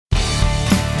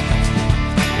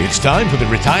It's time for the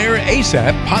Retire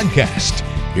ASAP podcast.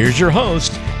 Here's your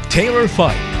host, Taylor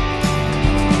Fike.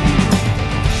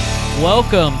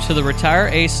 Welcome to the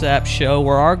Retire ASAP show,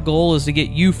 where our goal is to get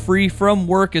you free from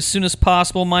work as soon as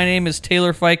possible. My name is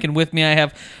Taylor Fike, and with me I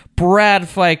have Brad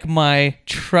Fike, my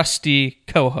trusty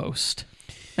co-host.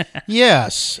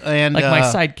 Yes, and like my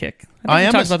sidekick. I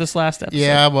think we talked about this last episode.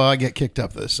 Yeah, well, I get kicked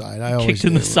up this side. I always kicked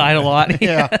in the side a lot.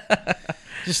 Yeah.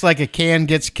 Just like a can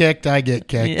gets kicked, I get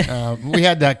kicked. Yeah. We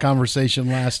had that conversation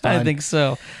last time. I think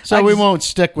so. So we won't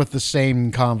stick with the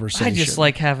same conversation. I just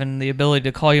like having the ability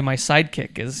to call you my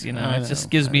sidekick, it just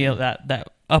gives me that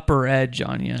upper edge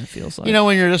on you, it feels like. You know,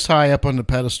 when you're this high up on the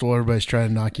pedestal, everybody's trying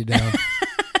to knock you down.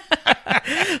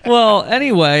 Well,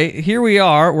 anyway, here we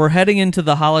are. We're heading into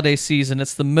the holiday season.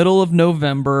 It's the middle of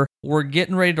November. We're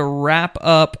getting ready to wrap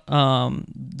up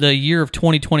the year of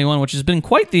 2021, which has been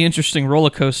quite the interesting roller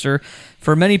coaster.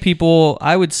 For many people,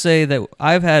 I would say that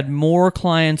I've had more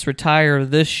clients retire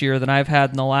this year than I've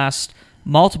had in the last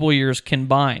multiple years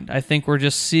combined. I think we're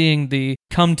just seeing the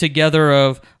come together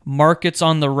of markets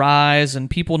on the rise and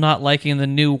people not liking the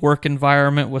new work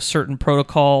environment with certain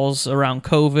protocols around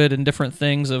COVID and different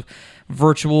things of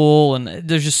virtual, and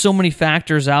there's just so many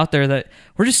factors out there that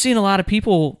we're just seeing a lot of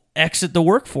people exit the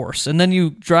workforce. And then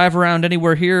you drive around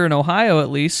anywhere here in Ohio, at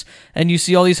least, and you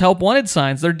see all these help wanted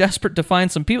signs. They're desperate to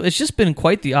find some people. It's just been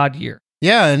quite the odd year.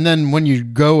 Yeah, and then when you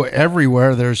go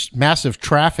everywhere, there's massive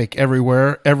traffic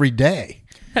everywhere every day.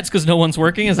 That's because no one's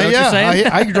working? Is that what you're saying?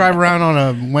 I drive around on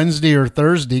a Wednesday or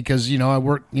Thursday because, I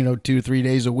work, 2-3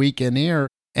 days a week in here.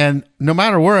 And no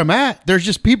matter where I'm at, there's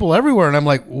just people everywhere. And I'm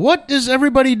like, what is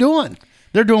everybody doing?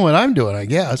 They're doing what I'm doing, I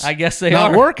guess. I guess they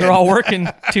Not are. Working. They're all working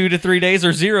 2 to 3 days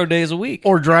or 0 days a week.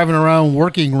 Or driving around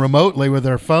working remotely with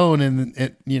their phone and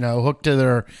it, hooked to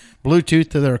their Bluetooth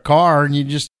to their car. And you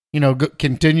just,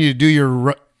 continue to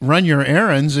do run your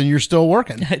errands and you're still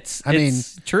working. It's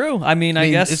true. I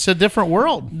guess it's a different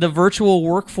world. The virtual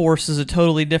workforce is a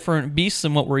totally different beast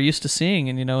than what we're used to seeing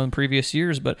in previous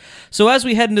years. But so as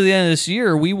we head into the end of this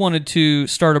year, we wanted to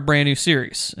start a brand new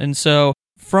series. And so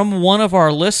from one of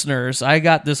our listeners, I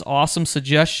got this awesome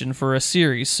suggestion for a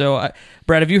series. So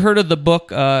Brad, have you heard of the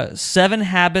book 7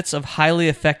 Habits of Highly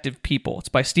Effective People? It's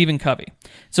by Stephen Covey.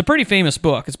 It's a pretty famous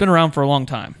book. It's been around for a long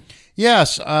time.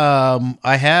 Yes,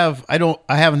 I have.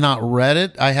 I have not read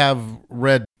it. I have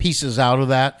read pieces out of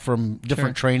that from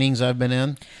different trainings I've been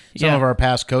in. Some of our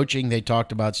past coaching, they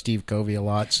talked about Steve Covey a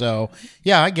lot. So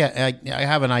yeah, I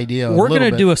have an idea. We're going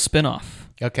to do a spinoff.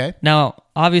 Okay. Now,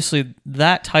 obviously,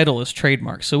 that title is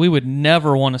trademarked, so we would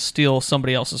never want to steal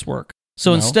somebody else's work.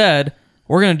 So instead,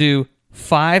 we're going to do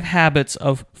 5 habits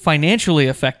of financially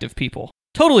effective people.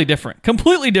 Totally different.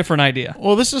 Completely different idea.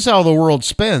 Well, this is how the world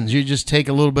spins. You just take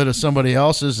a little bit of somebody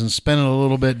else's and spin it a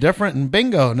little bit different, and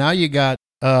bingo, now you got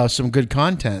some good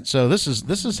content. So this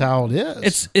is how it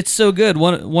is. It's so good.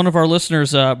 One of our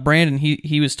listeners, Brandon,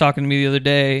 he was talking to me the other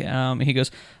day. He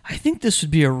goes, I think this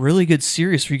would be a really good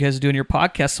series for you guys to do in your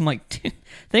podcast. I'm like,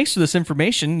 thanks for this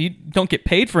information. You don't get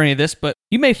paid for any of this, but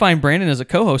you may find Brandon as a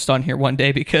co-host on here one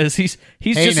day because he's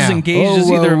just as engaged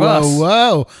as either of us.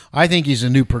 Whoa. I think he's a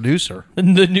new producer.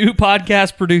 The new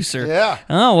podcast producer. Yeah.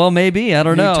 Oh, well, maybe. I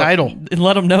don't know. Title. And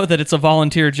let him know that it's a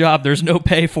volunteer job. There's no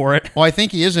pay for it. Well, I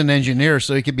think he is an engineer,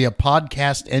 so he could be a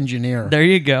podcast engineer. There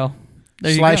you go.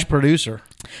 / producer.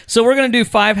 So we're going to do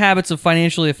 5 habits of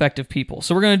financially effective people.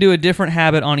 So we're going to do a different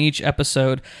habit on each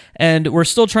episode, and we're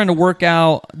still trying to work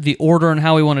out the order and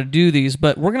how we want to do these,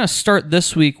 but we're going to start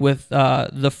this week with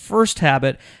the first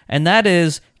habit, and that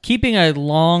is keeping a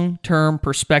long-term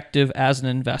perspective as an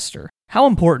investor. How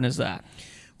important is that?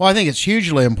 Well, I think it's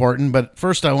hugely important, but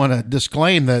first I want to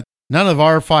disclaim that none of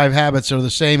our 5 habits are the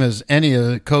same as any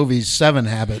of Covey's 7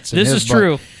 habits. This is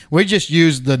true. We just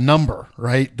used the number,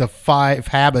 right? The 5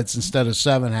 habits instead of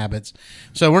 7 habits.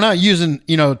 So we're not using,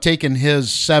 taking his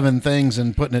 7 things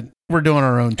and putting it. We're doing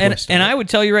our own twist. And I would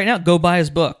tell you right now, go buy his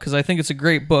book because I think it's a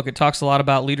great book. It talks a lot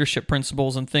about leadership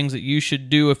principles and things that you should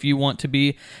do if you want to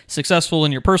be successful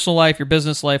in your personal life, your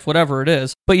business life, whatever it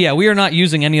is. But yeah, we are not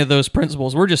using any of those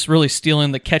principles. We're just really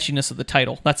stealing the catchiness of the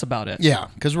title. That's about it. Yeah,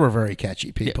 because we're very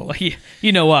catchy people. Yeah,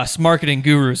 you know us, marketing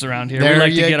gurus around here. We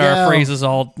like to get our phrases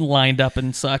all lined up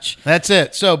and such. That's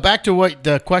it. So back to what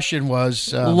the question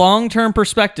was. Long-term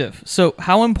perspective. So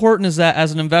how important is that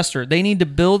as an investor? They need to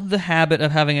build the habit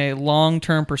of having a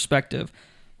long-term perspective.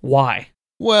 Why?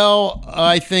 Well,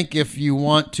 I think if you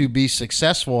want to be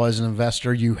successful as an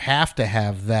investor, you have to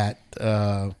have that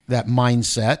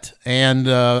mindset. And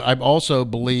I also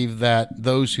believe that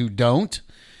those who don't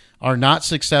are not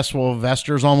successful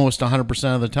investors almost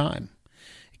 100% of the time.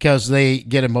 because they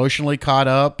get emotionally caught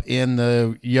up in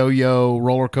the yo-yo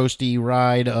roller coaster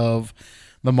ride of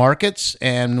the markets.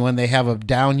 And when they have a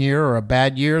down year or a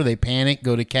bad year, they panic,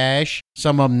 go to cash.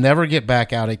 Some of them never get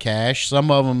back out of cash.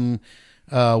 Some of them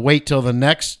wait till the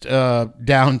next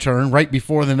downturn, right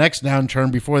before the next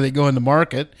downturn, before they go in the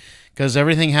market, because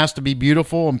everything has to be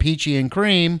beautiful and peachy and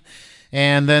cream.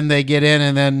 And then they get in,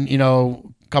 and then,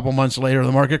 a couple months later,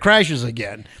 the market crashes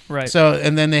again. Right. So,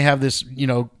 and then they have this,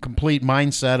 complete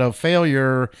mindset of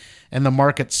failure, and the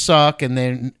markets suck, and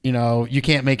then, you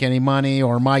can't make any money,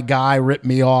 or my guy ripped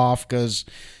me off because,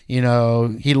 he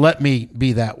let me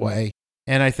be that way.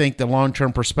 And I think the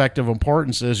long-term perspective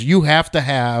importance is you have to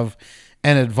have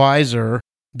an advisor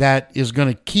that is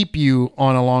going to keep you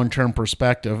on a long-term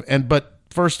perspective. But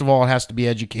first of all, it has to be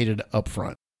educated up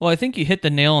front. Well, I think you hit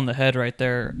the nail on the head right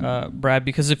there, Brad,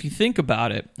 because if you think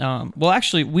about it,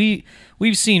 actually,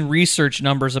 we've seen research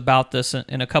numbers about this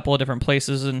in a couple of different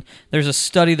places, and there's a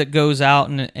study that goes out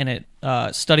and it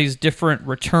studies different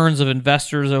returns of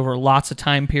investors over lots of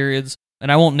time periods.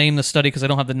 And I won't name the study because I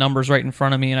don't have the numbers right in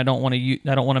front of me, and I don't want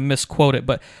to misquote it.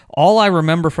 But all I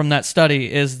remember from that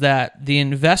study is that the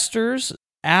investors'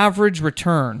 average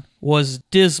return was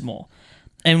dismal.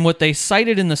 And what they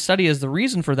cited in the study as the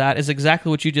reason for that is exactly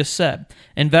what you just said.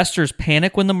 Investors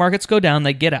panic when the markets go down,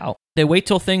 they get out. They wait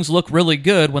till things look really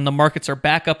good when the markets are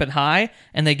back up and high,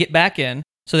 and they get back in.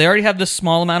 So they already have this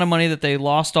small amount of money that they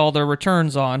lost all their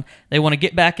returns on. They want to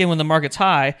get back in when the market's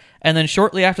high, and then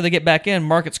shortly after they get back in,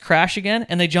 markets crash again,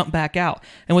 and they jump back out.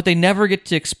 And what they never get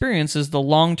to experience is the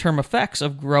long-term effects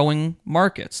of growing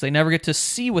markets. They never get to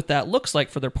see what that looks like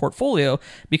for their portfolio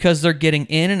because they're getting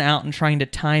in and out and trying to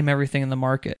time everything in the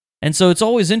market. And so it's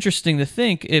always interesting to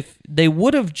think if they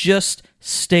would have just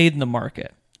stayed in the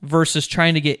market versus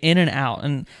trying to get in and out.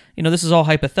 And, this is all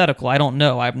hypothetical. I don't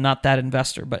know. I'm not that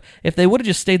investor. But if they would have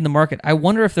just stayed in the market, I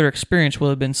wonder if their experience would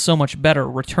have been so much better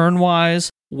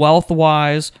return-wise,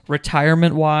 wealth-wise,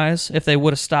 retirement-wise, if they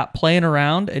would have stopped playing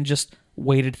around and just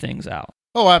waited things out.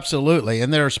 Oh, absolutely.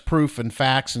 And there's proof and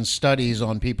facts and studies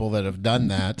on people that have done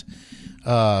that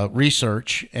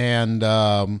research. And,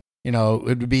 it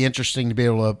would be interesting to be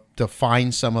able to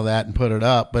find some of that and put it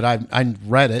up. But I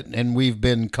read it, and we've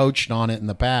been coached on it in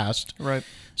the past. Right.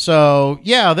 So,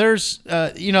 yeah, there's,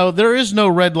 there is no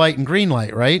red light and green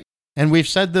light, right? And we've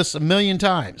said this a million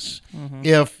times. Mm-hmm.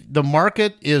 If the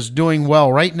market is doing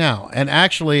well right now, and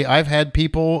actually I've had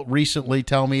people recently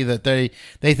tell me that they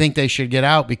think they should get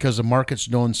out because the market's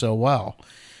doing so well.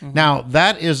 Mm-hmm. Now,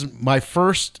 that is my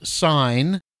first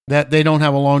sign that they don't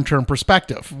have a long-term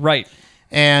perspective. Right.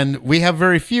 And we have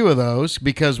very few of those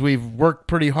because we've worked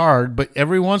pretty hard, but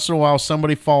every once in a while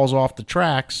somebody falls off the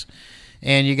tracks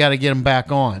and you got to get them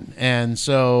back on. And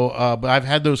so but I've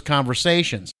had those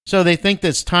conversations. So they think that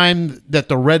it's time that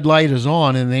the red light is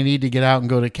on and they need to get out and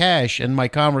go to cash. And my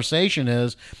conversation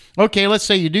is, okay, let's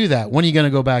say you do that. When are you going to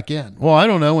go back in? Well, I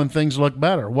don't know, when things look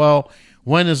better. Well,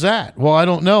 when is that? Well, I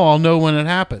don't know. I'll know when it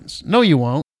happens. No, you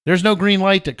won't. There's no green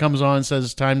light that comes on and says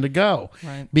it's time to go.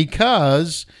 Right.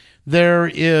 Because there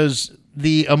is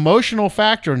the emotional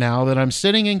factor now that I'm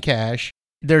sitting in cash.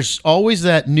 There's always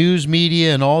that news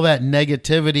media and all that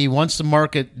negativity once the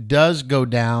market does go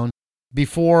down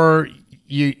before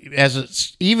you,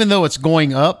 even though it's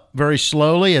going up very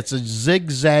slowly, it's a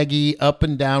zigzaggy up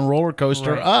and down roller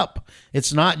coaster up.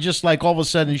 It's not just like all of a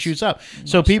sudden it shoots up.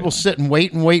 So people sit and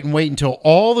wait until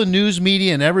all the news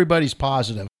media and everybody's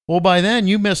positive. Well, by then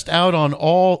you missed out on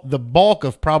all the bulk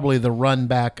of probably the run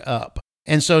back up.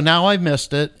 And so now I've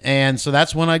missed it, and so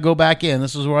that's when I go back in.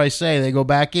 This is where I say they go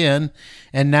back in,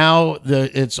 and now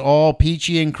it's all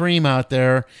peachy and cream out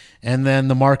there, and then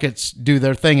the markets do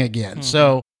their thing again. Mm-hmm.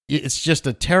 So it's just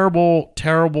a terrible,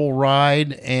 terrible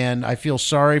ride, and I feel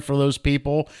sorry for those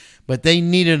people, but they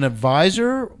need an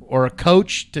advisor or a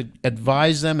coach to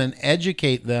advise them and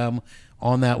educate them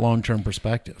on that long-term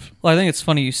perspective. Well, I think it's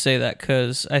funny you say that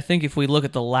because I think if we look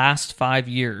at the last 5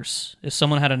 years, if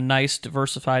someone had a nice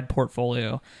diversified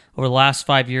portfolio over the last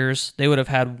 5 years, they would have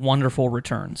had wonderful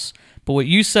returns. But what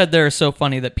you said there is so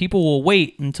funny that people will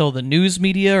wait until the news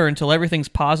media or until everything's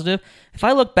positive. If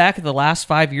I look back at the last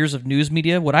 5 years of news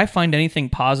media, would I find anything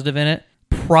positive in it?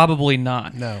 Probably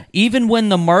not. No. Even when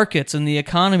the markets and the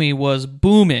economy was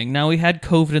booming. Now, we had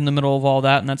COVID in the middle of all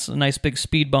that, and that's a nice big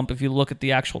speed bump if you look at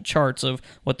the actual charts of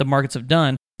what the markets have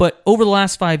done. But over the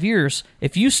last 5 years,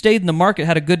 if you stayed in the market,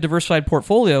 had a good diversified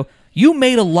portfolio, you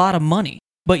made a lot of money.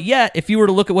 But yet, if you were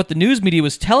to look at what the news media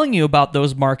was telling you about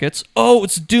those markets, oh,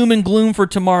 it's doom and gloom for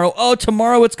tomorrow. Oh,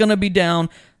 tomorrow it's going to be down.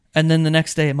 and then the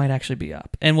next day it might actually be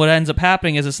up. And what ends up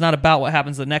happening is it's not about what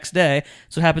happens the next day,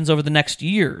 so it happens over the next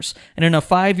years. And in a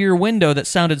 5-year window that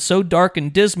sounded so dark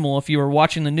and dismal if you were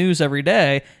watching the news every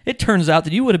day, it turns out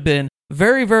that you would have been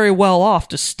very, very well off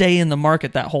to stay in the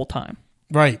market that whole time.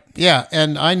 Right. Yeah.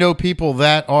 And I know people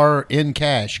that are in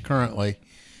cash currently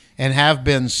and have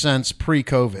been since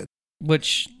pre-COVID.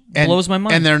 Which blows my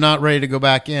mind. And they're not ready to go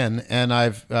back in. And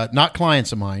I've, not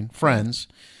clients of mine, friends,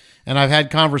 and I've had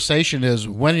conversation is,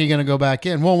 when are you going to go back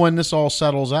in? Well, when this all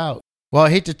settles out. Well, I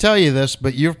hate to tell you this,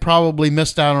 but you've probably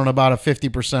missed out on about a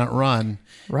 50% run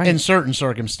in certain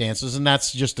circumstances. And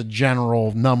that's just a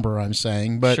general number I'm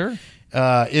saying. But sure.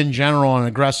 In general, an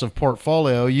aggressive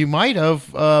portfolio, you might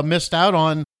have missed out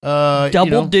on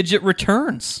double-digit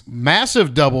returns.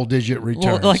 Massive double-digit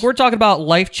returns. Well, like we're talking about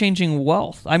life-changing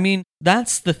wealth. I mean,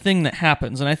 that's the thing that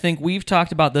happens, and I think we've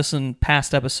talked about this in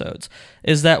past episodes,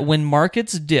 is that when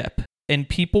markets dip and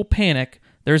people panic,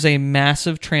 there's a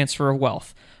massive transfer of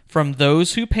wealth. From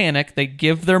those who panic, they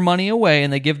give their money away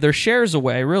and they give their shares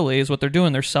away, really, is what they're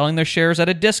doing. They're selling their shares at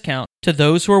a discount to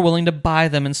those who are willing to buy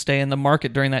them and stay in the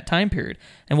market during that time period.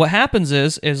 And what happens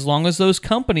is, as long as those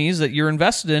companies that you're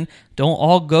invested in don't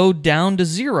all go down to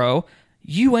zero,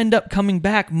 you end up coming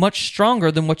back much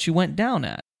stronger than what you went down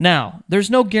at. Now, there's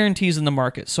no guarantees in the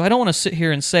market, so I don't want to sit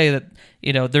here and say that,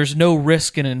 there's no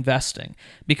risk in investing,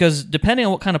 because depending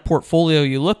on what kind of portfolio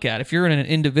you look at, if you're in an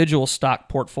individual stock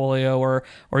portfolio or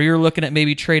you're looking at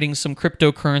maybe trading some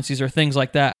cryptocurrencies or things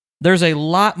like that, there's a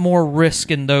lot more risk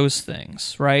in those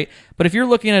things, right? But if you're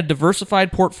looking at a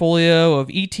diversified portfolio of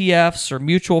ETFs or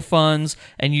mutual funds,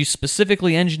 and you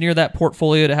specifically engineer that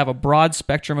portfolio to have a broad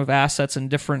spectrum of assets in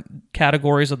different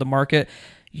categories of the market,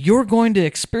 you're going to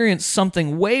experience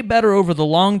something way better over the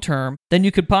long term than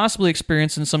you could possibly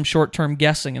experience in some short-term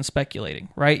guessing and speculating,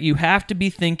 right? You have to be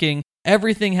thinking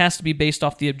everything has to be based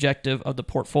off the objective of the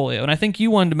portfolio. And I think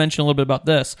you wanted to mention a little bit about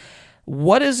this.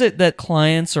 What is it that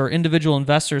clients or individual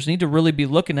investors need to really be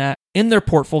looking at in their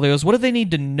portfolios? What do they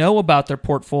need to know about their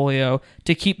portfolio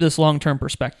to keep this long-term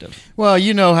perspective? Well,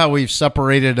 you know how we've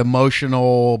separated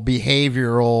emotional,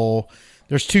 behavioral.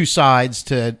 There's two sides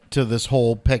to this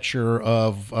whole picture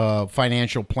of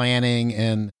financial planning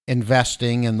and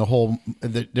investing, and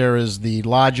there is the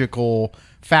logical,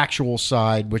 factual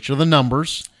side, which are the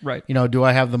numbers. Right. Do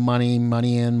I have the money in,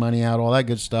 money out, all that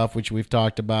good stuff, which we've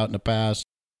talked about in the past.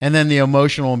 And then the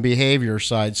emotional and behavior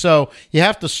side. So you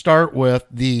have to start with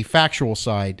the factual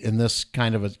side in this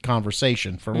kind of a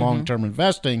conversation for long-term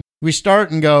investing. We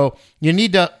start and go, you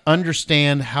need to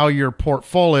understand how your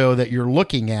portfolio that you're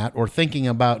looking at or thinking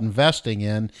about investing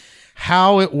in,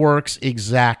 how it works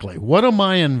exactly. What am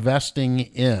I investing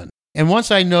in? And once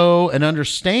I know and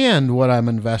understand what I'm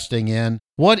investing in,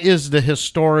 what is the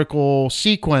historical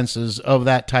sequences of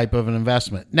that type of an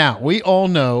investment? Now, we all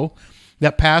know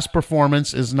that past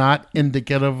performance is not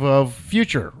indicative of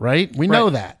future, right? We know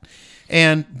that.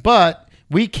 But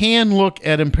we can look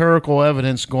at empirical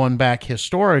evidence going back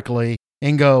historically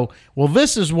and go, well,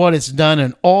 this is what it's done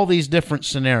in all these different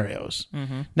scenarios.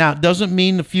 Now, it doesn't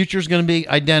mean the future is going to be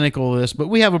identical to this, but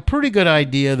we have a pretty good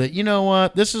idea that, you know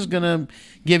what, this is going to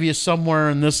give you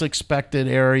somewhere in this expected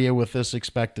area with this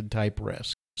expected type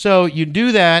risk. So you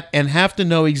do that and have to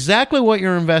know exactly what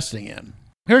you're investing in.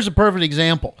 Here's a perfect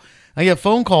example. I get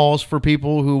phone calls for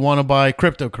people who want to buy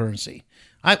cryptocurrency.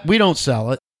 We don't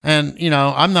sell it. And,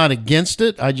 I'm not against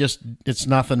it. It's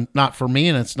not for me,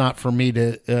 and it's not for me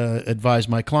to advise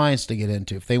my clients to get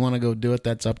into. If they want to go do it,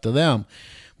 that's up to them.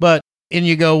 And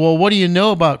you go, well, what do you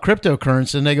know about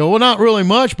cryptocurrency? And they go, well, not really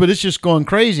much, but it's just going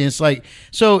crazy. It's like,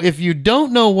 so if you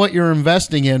don't know what you're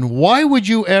investing in, why would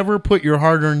you ever put your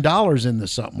hard-earned dollars into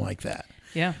something like that?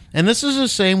 Yeah. And this is the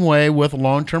same way with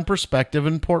long-term perspective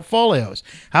in portfolios.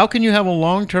 How can you have a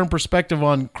long-term perspective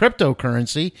on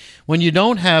cryptocurrency when you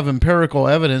don't have empirical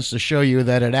evidence to show you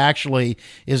that it actually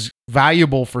is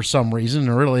valuable for some reason?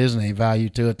 There really isn't any value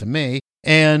to it to me.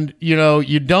 And,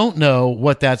 you don't know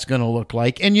what that's going to look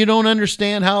like, and you don't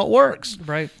understand how it works.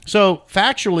 Right. So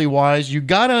factually wise, you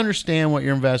got to understand what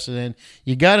you're invested in.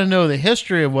 You got to know the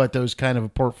history of what those kind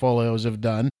of portfolios have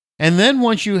done. And then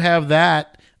once you have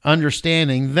that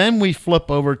understanding, then we flip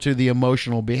over to the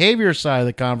emotional behavior side of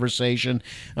the conversation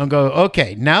and go,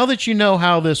 okay, now that you know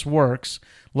how this works,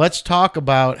 let's talk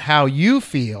about how you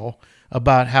feel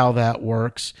about how that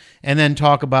works, and then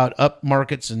talk about up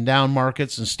markets and down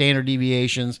markets and standard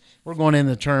deviations. We're going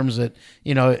into terms that,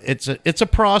 it's a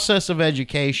process of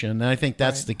education, and I think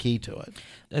that's the key to it.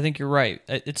 I think you're right.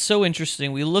 It's so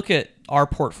interesting. We look at our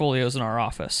portfolios in our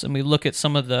office, and we look at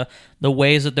some of the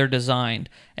ways that they're designed.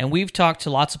 And we've talked to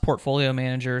lots of portfolio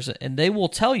managers, and they will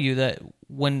tell you that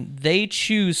when they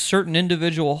choose certain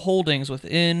individual holdings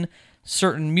within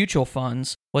certain mutual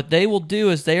funds, what they will do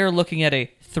is they are looking at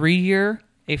a 3-year,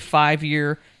 a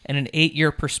 5-year, and an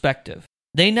 8-year perspective.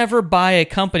 They never buy a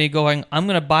company going, I'm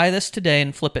going to buy this today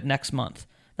and flip it next month.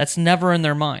 That's never in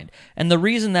their mind. And the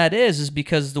reason that is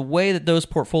because the way that those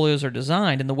portfolios are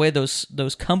designed and the way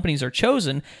those companies are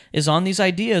chosen is on these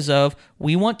ideas of,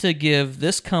 we want to give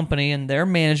this company and their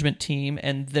management team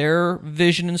and their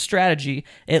vision and strategy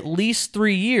at least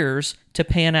 3 years to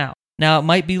pan out. Now, it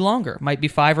might be longer, it might be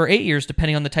 5 or 8 years,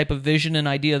 depending on the type of vision and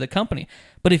idea of the company.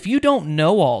 But if you don't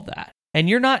know all that, and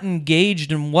you're not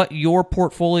engaged in what your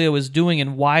portfolio is doing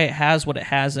and why it has what it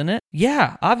has in it,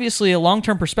 yeah, obviously a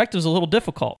long-term perspective is a little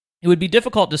difficult. It would be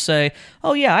difficult to say,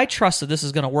 oh yeah, I trust that this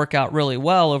is going to work out really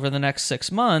well over the next 6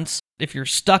 months, if you're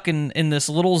stuck in this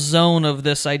little zone of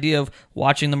this idea of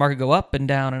watching the market go up and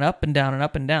down and up and down and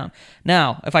up and down.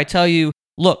 Now, if I tell you,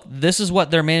 look, this is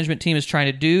what their management team is trying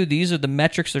to do, these are the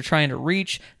metrics they're trying to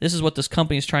reach, this is what this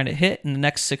company is trying to hit in the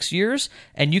next 6 years,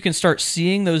 and you can start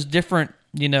seeing those different,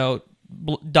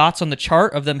 dots on the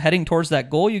chart of them heading towards that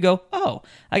goal, you go, oh,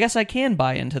 I guess I can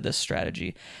buy into this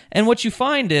strategy. And what you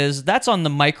find is that's on the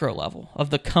micro level of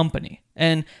the company.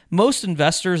 And most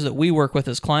investors that we work with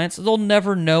as clients, they'll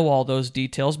never know all those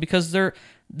details because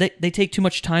they take too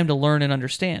much time to learn and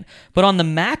understand. But on the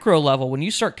macro level, when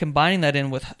you start combining that in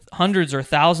with hundreds or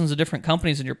thousands of different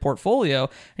companies in your portfolio,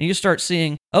 and you start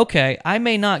seeing, okay, I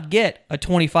may not get a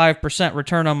 25%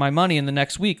 return on my money in the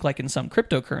next week, like in some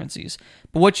cryptocurrencies,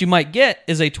 but what you might get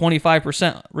is a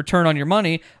 25% return on your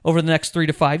money over the next 3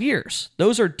 to 5 years.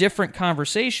 Those are different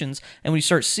conversations, and when you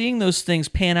start seeing those things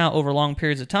pan out over long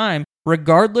periods of time,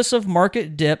 regardless of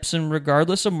market dips and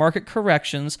regardless of market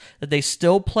corrections, that they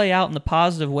still play out in the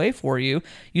positive way for you,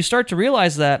 you start to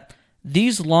realize that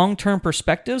these long-term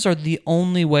perspectives are the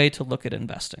only way to look at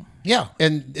investing. Yeah,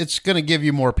 and it's going to give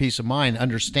you more peace of mind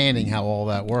understanding how all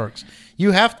that works.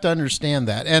 You have to understand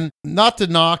that. And not to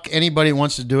knock anybody who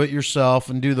wants to do it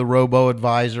yourself and do the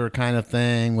robo-advisor kind of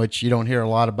thing, which you don't hear a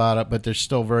lot about it, but they're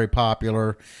still very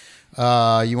popular.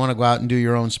 You want to go out and do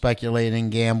your own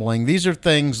speculating, gambling. These are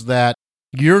things that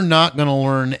you're not going to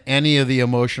learn any of the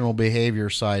emotional behavior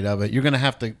side of it. You're going to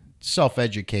have to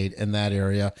self-educate in that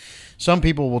area. Some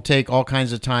people will take all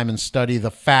kinds of time and study the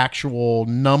factual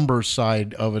number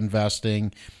side of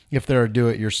investing if they're a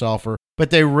do-it-yourselfer,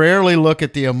 but they rarely look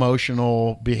at the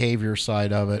emotional behavior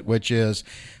side of it, which is,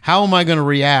 how am I going to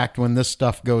react when this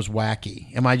stuff goes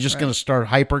wacky? Am I just going to start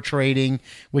hyper trading,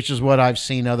 which is what I've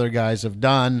seen other guys have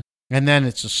done? And then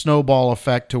it's a snowball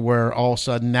effect to where all of a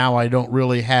sudden now I don't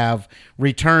really have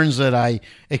returns that I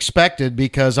expected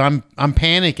because I'm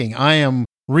panicking. I am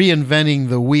reinventing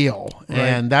the wheel. Right.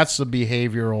 And that's the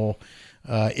behavioral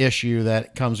issue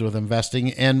that comes with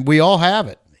investing. And we all have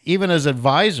it, even as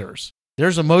advisors.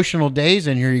 There's emotional days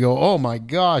in here you go, oh my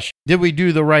gosh, did we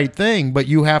do the right thing? But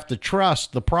you have to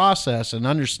trust the process and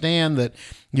understand that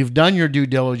you've done your due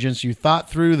diligence. You thought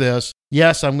through this.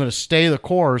 Yes, I'm going to stay the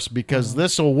course because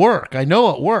this will work. I know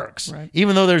it works. Right.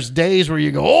 Even though there's days where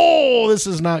you go, oh, this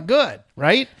is not good,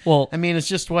 right? Well, I mean,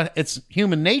 it's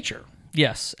human nature.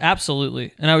 Yes,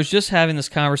 absolutely. And I was just having this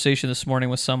conversation this morning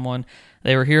with someone.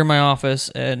 They were here in my office,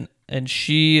 and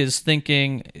she is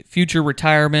thinking future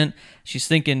retirement. She's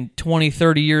thinking 20,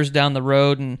 30 years down the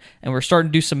road, and we're starting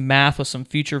to do some math with some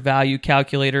future value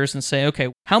calculators and say,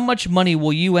 okay, how much money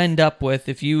will you end up with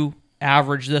if you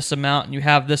average this amount and you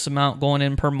have this amount going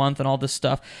in per month and all this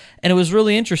stuff? And it was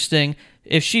really interesting.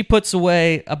 If she puts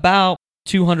away about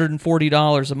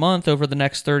 $240 a month over the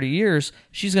next 30 years,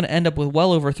 she's going to end up with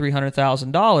well over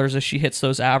 $300,000 as she hits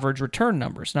those average return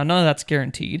numbers. Now, none of that's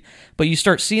guaranteed, but you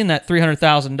start seeing that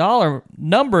 $300,000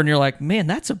 number and you're like, man,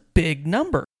 that's a big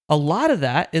number. A lot of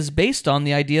that is based on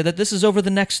the idea that this is over the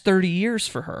next 30 years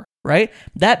for her, right?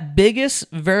 That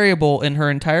biggest variable in her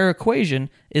entire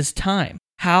equation is time.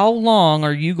 How long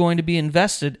are you going to be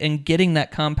invested in getting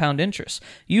that compound interest?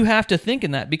 You have to think in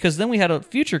that, because then we had a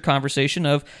future conversation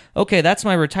of, okay, that's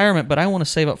my retirement, but I want to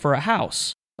save up for a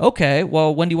house. Okay,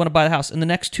 well, when do you want to buy the house? In the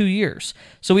next 2 years.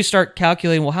 So we start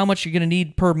calculating, well, how much you're going to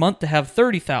need per month to have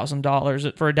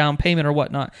 $30,000 for a down payment or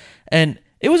whatnot. And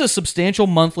it was a substantial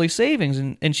monthly savings.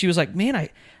 And she was like, man, I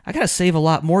got to save a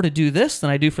lot more to do this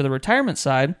than I do for the retirement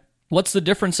side. What's the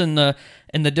difference in the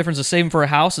difference of saving for a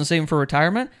house and saving for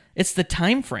retirement? It's the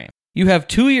time frame. You have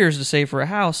 2 years to save for a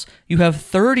house. You have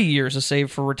 30 years to save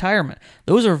for retirement.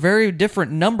 Those are very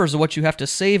different numbers of what you have to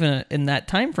save in that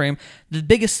time frame. The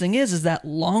biggest thing is that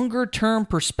longer term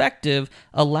perspective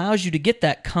allows you to get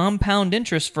that compound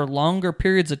interest for longer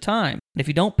periods of time. And if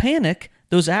you don't panic,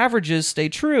 those averages stay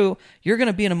true, you're going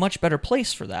to be in a much better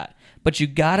place for that. but you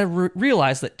got to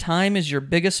realize that time is your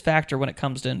biggest factor when it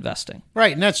comes to investing.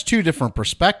 Right, and that's two different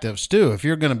perspectives too. If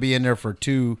you're going to be in there for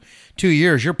two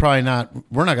years, we're not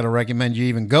going to recommend you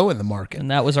even go in the market. And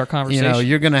that was our conversation. You know,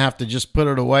 you're going to have to just put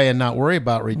it away and not worry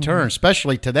about return,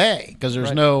 especially today, because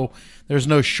there's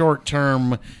no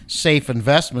short-term safe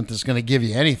investment that's going to give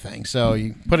you anything. So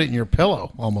you put it in your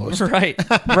pillow almost. Right.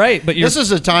 But this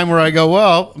is a time where I go,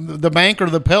 well, the bank or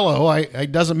the pillow,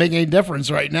 it doesn't make any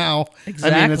difference right now.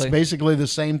 Exactly. I mean, it's basically the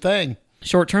same thing.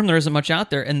 Short term, there isn't much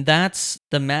out there, and that's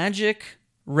the magic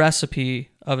recipe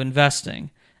of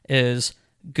investing is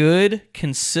good,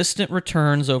 consistent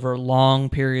returns over long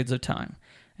periods of time.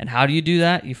 And how do you do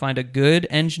that? You find a good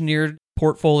engineered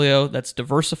portfolio that's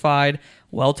diversified,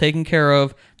 well taken care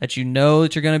of, that you know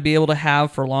that you're going to be able to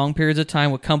have for long periods of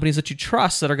time with companies that you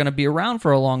trust that are going to be around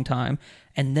for a long time,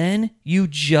 and then you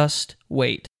just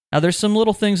wait. Now, there's some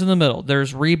little things in the middle.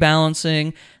 There's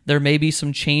rebalancing. There may be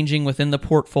some changing within the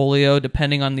portfolio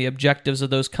depending on the objectives of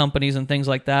those companies and things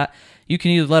like that. You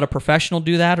can either let a professional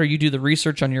do that or you do the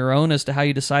research on your own as to how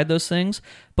you decide those things,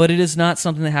 but it is not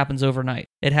something that happens overnight.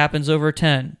 It happens over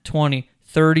 10, 20,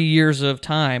 30 years of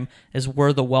time is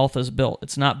where the wealth is built.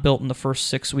 It's not built in the first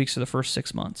 6 weeks or the first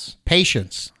 6 months.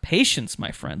 Patience,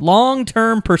 my friend.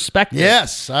 Long-term perspective.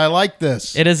 Yes, I like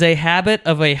this. It is a habit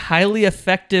of a highly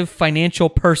effective financial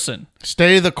person.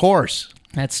 Stay the course.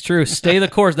 That's true. Stay the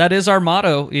course. That is our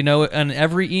motto, and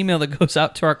every email that goes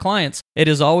out to our clients, it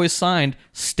is always signed,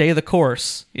 stay the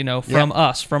course, from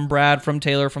us, from Brad, from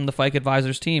Taylor, from the Fike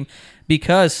Advisors team,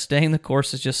 because staying the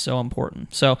course is just so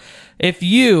important. So if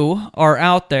you are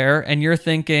out there and you're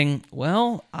thinking,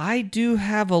 well, I do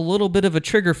have a little bit of a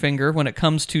trigger finger when it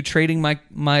comes to trading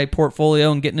my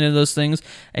portfolio and getting into those things,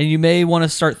 and you may want to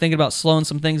start thinking about slowing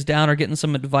some things down or getting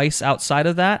some advice outside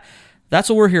of that, that's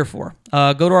what we're here for.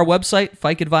 Go to our website,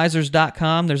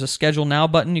 fikeadvisors.com. There's a Schedule Now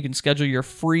button. You can schedule your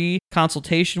free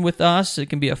consultation with us. It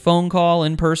can be a phone call,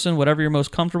 in person, whatever you're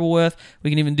most comfortable with. We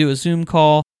can even do a Zoom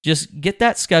call. Just get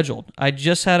that scheduled. I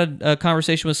just had a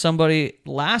conversation with somebody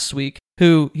last week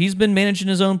who he's been managing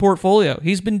his own portfolio.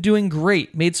 He's been doing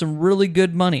great, made some really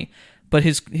good money. But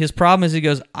his problem is he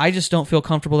goes, I just don't feel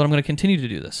comfortable that I'm going to continue to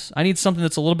do this. I need something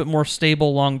that's a little bit more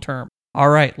stable long term. All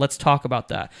right, let's talk about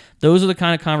that. Those are the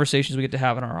kind of conversations we get to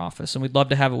have in our office, and we'd love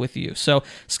to have it with you. So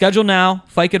schedule now,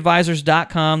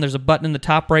 fikeadvisors.com. There's a button in the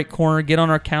top right corner. Get on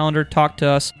our calendar, talk to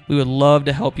us. We would love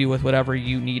to help you with whatever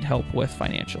you need help with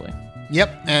financially.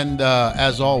 Yep, and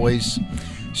as always,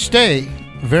 stay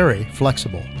very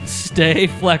flexible. Stay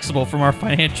flexible from our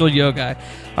financial yo guy.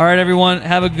 All right, everyone,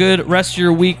 have a good rest of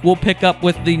your week. We'll pick up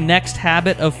with the next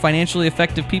habit of financially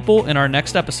effective people in our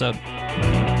next episode.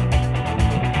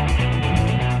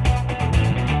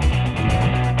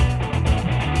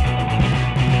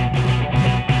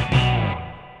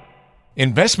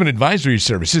 Investment advisory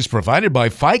services provided by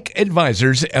Fike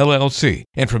Advisors, LLC.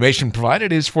 Information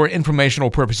provided is for informational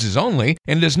purposes only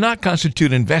and does not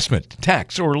constitute investment,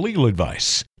 tax, or legal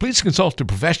advice. Please consult a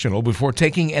professional before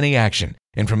taking any action.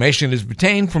 Information is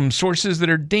obtained from sources that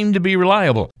are deemed to be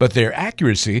reliable, but their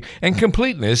accuracy and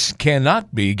completeness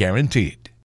cannot be guaranteed.